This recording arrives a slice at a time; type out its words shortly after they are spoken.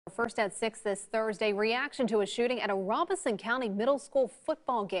First at 6 this Thursday, reaction to a shooting at a Robeson County middle school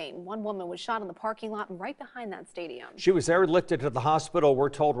football game. One woman was shot in the parking lot right behind that stadium. She was airlifted to the hospital. We're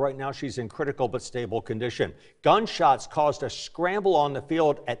told right now she's in critical but stable condition. Gunshots caused a scramble on the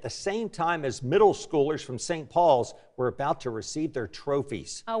field at the same time as middle schoolers from St. Paul's were about to receive their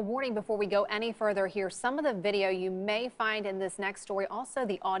trophies. A warning before we go any further here. Some of the video you may find in this next story. Also,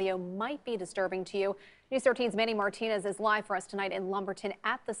 the audio might be disturbing to you. News 13's Manny Martinez is live for us tonight in Lumberton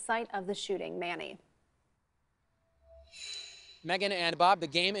at the site of the shooting. Manny. Megan and Bob, the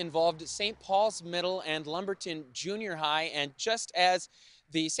game involved St. Paul's Middle and Lumberton Junior High, and just as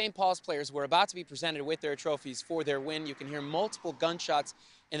the St. Paul's players were about to be presented with their trophies for their win, you can hear multiple gunshots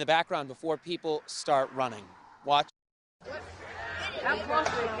in the background before people start running. Watch.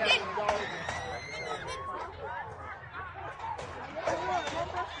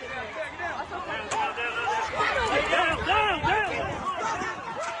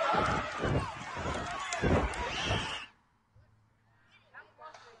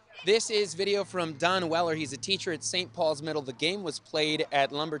 This is video from Don Weller. He's a teacher at St. Paul's Middle. The game was played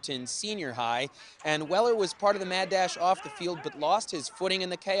at Lumberton Senior High, and Weller was part of the mad dash off the field but lost his footing in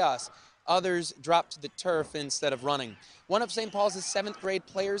the chaos. Others dropped to the turf instead of running. One of St. Paul's 7th grade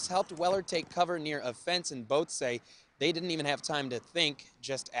players helped Weller take cover near a fence, and both say they didn't even have time to think,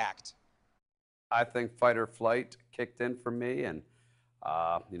 just act. I think fight or flight kicked in for me, and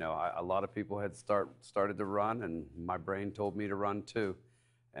a lot of people had started to run, and my brain told me to run too.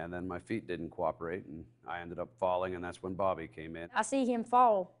 And then my feet didn't cooperate, and I ended up falling, and that's when Bobby came in. I see him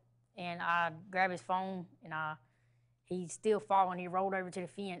fall, and I grab his phone, and he's still falling. He rolled over to the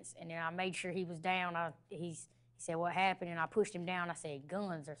fence, and then I made sure he was down. He said, "What happened?" And I pushed him down. I said,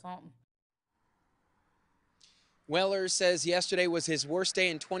 "Guns or something." Weller says yesterday was his worst day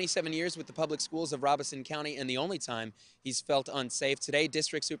in 27 years with the public schools of Robeson County and the only time he's felt unsafe. Today,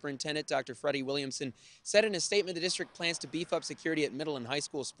 District Superintendent Dr. Freddie Williamson said in a statement the district plans to beef up security at middle and high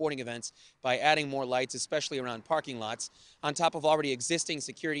school sporting events by adding more lights, especially around parking lots, on top of already existing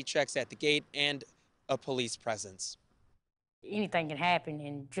security checks at the gate and a police presence. Anything can happen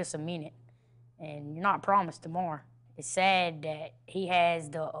in just a minute, and you're not promised tomorrow. It's sad that he has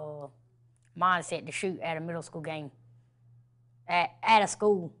the mindset to shoot at a middle school game, at a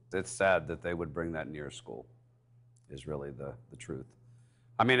school. It's sad that they would bring that near school, is really the truth.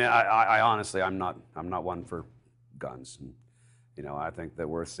 I mean, I honestly, I'm not one for guns. And, I think that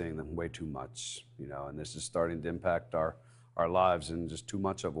we're seeing them way too much, and this is starting to impact our lives in just too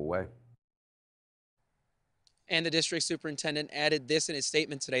much of a way. And the district superintendent added this in his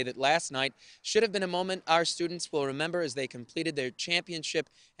statement today, that last night should have been a moment our students will remember as they completed their championship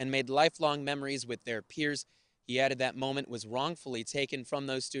and made lifelong memories with their peers. He added that moment was wrongfully taken from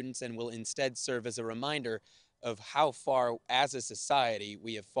those students and will instead serve as a reminder of how far as a society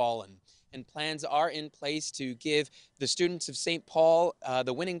we have fallen. And plans are in place to give the students of St. Paul,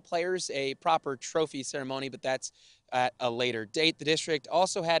 the winning players, a proper trophy ceremony, but that's at a later date. The district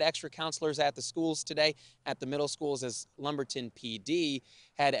also had extra counselors at the schools today, at the middle schools, as Lumberton PD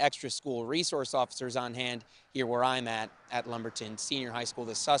had extra school resource officers on hand. Here where I'm at Lumberton Senior High School,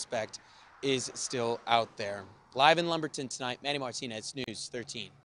 the suspect is still out there. Live in Lumberton tonight, Manny Martinez, News 13.